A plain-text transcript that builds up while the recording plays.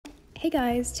Hey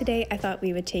guys, today I thought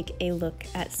we would take a look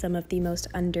at some of the most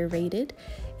underrated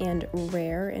and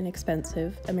rare and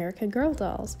expensive American Girl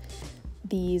dolls.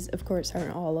 These, of course,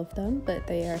 aren't all of them, but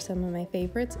they are some of my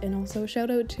favorites, and also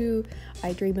shout out to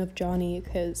I Dream of Johnny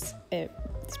because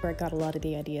it's where I got a lot of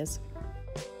the ideas.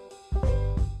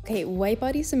 Okay, white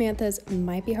body Samantha's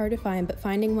might be hard to find, but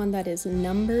finding one that is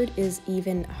numbered is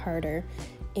even harder.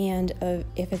 And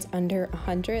if it's under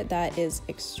 100, that is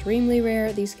extremely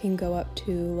rare. These can go up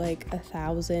to like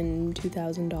 $1,000,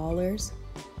 $2,000.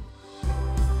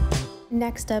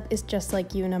 Next up is Just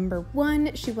Like You number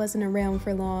 1. She wasn't around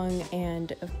for long,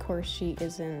 and of course she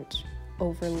isn't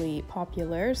overly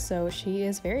popular, so she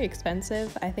is very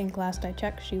expensive. I think last I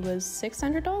checked she was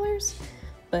 $600,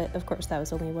 but of course that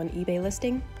was only one eBay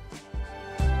listing.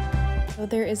 So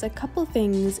there is a couple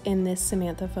things in this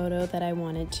Samantha photo that I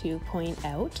wanted to point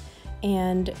out,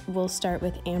 and we'll start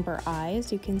with amber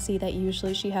eyes. You can see that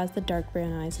usually she has the dark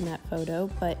brown eyes in that photo,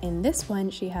 but in this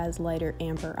one she has lighter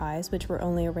amber eyes, which were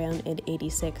only around in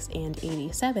 86 and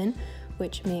 87,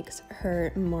 which makes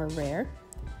her more rare.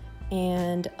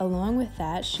 And along with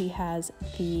that, she has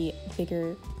the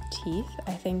bigger teeth,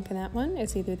 I think in that one.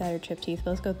 It's either that or chipped teeth,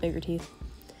 but let's go with bigger teeth.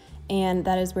 And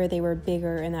that is where they were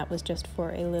bigger, and that was just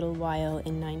for a little while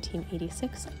in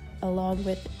 1986, along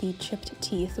with the chipped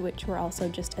teeth, which were also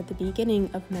just at the beginning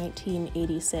of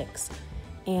 1986.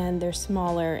 And they're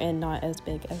smaller and not as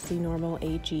big as the normal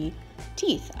AG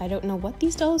teeth. I don't know what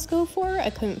these dolls go for. I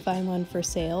couldn't find one for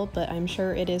sale, but I'm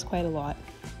sure it is quite a lot.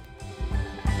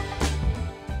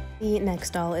 The next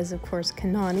doll is of course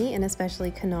Kanani, and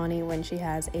especially Kanani when she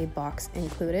has a box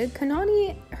included.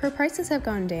 Kanani, her prices have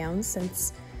gone down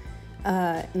since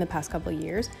in the past couple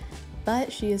years,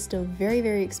 but she is still very,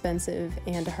 very expensive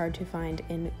and hard to find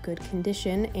in good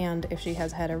condition. And if she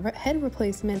has had a head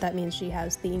replacement, that means she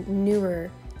has the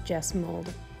newer Jess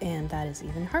mold, and that is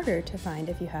even harder to find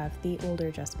if you have the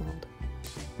older Jess mold.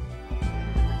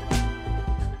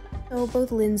 So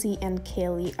both Lindsay and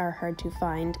Kaylee are hard to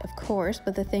find, of course,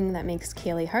 but the thing that makes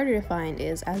Kaylee harder to find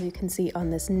is, as you can see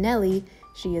on this Nellie,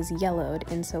 she is yellowed,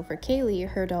 and so for Kaylee,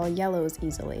 her doll yellows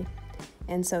easily.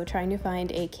 And so trying to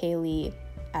find a Kaylee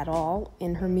at all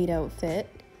in her meat outfit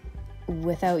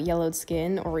without yellowed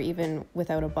skin or even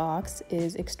without a box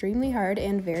is extremely hard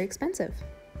and very expensive.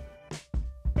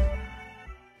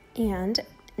 And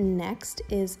next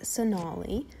is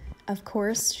Sonali. Of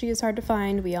course, she is hard to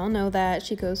find. We all know that.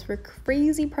 She goes for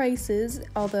crazy prices,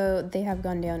 although they have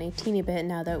gone down a teeny bit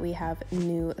now that we have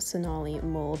new Sonali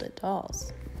mold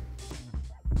dolls.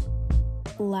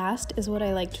 Last is what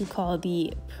I like to call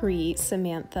the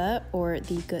pre-Samantha, or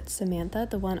the good Samantha.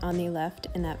 The one on the left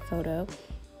in that photo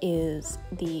is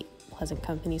the Pleasant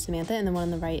Company Samantha, and the one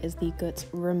on the right is the Goods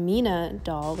Romina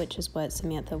doll, which is what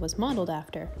Samantha was modeled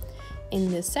after. In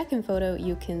this second photo,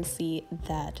 you can see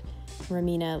that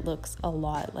Romina looks a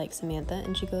lot like Samantha,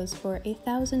 and she goes for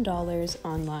 $1,000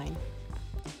 online.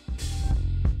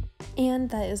 And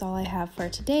that is all I have for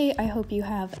today. I hope you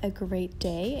have a great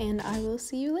day, and I will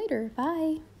see you later.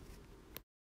 Bye!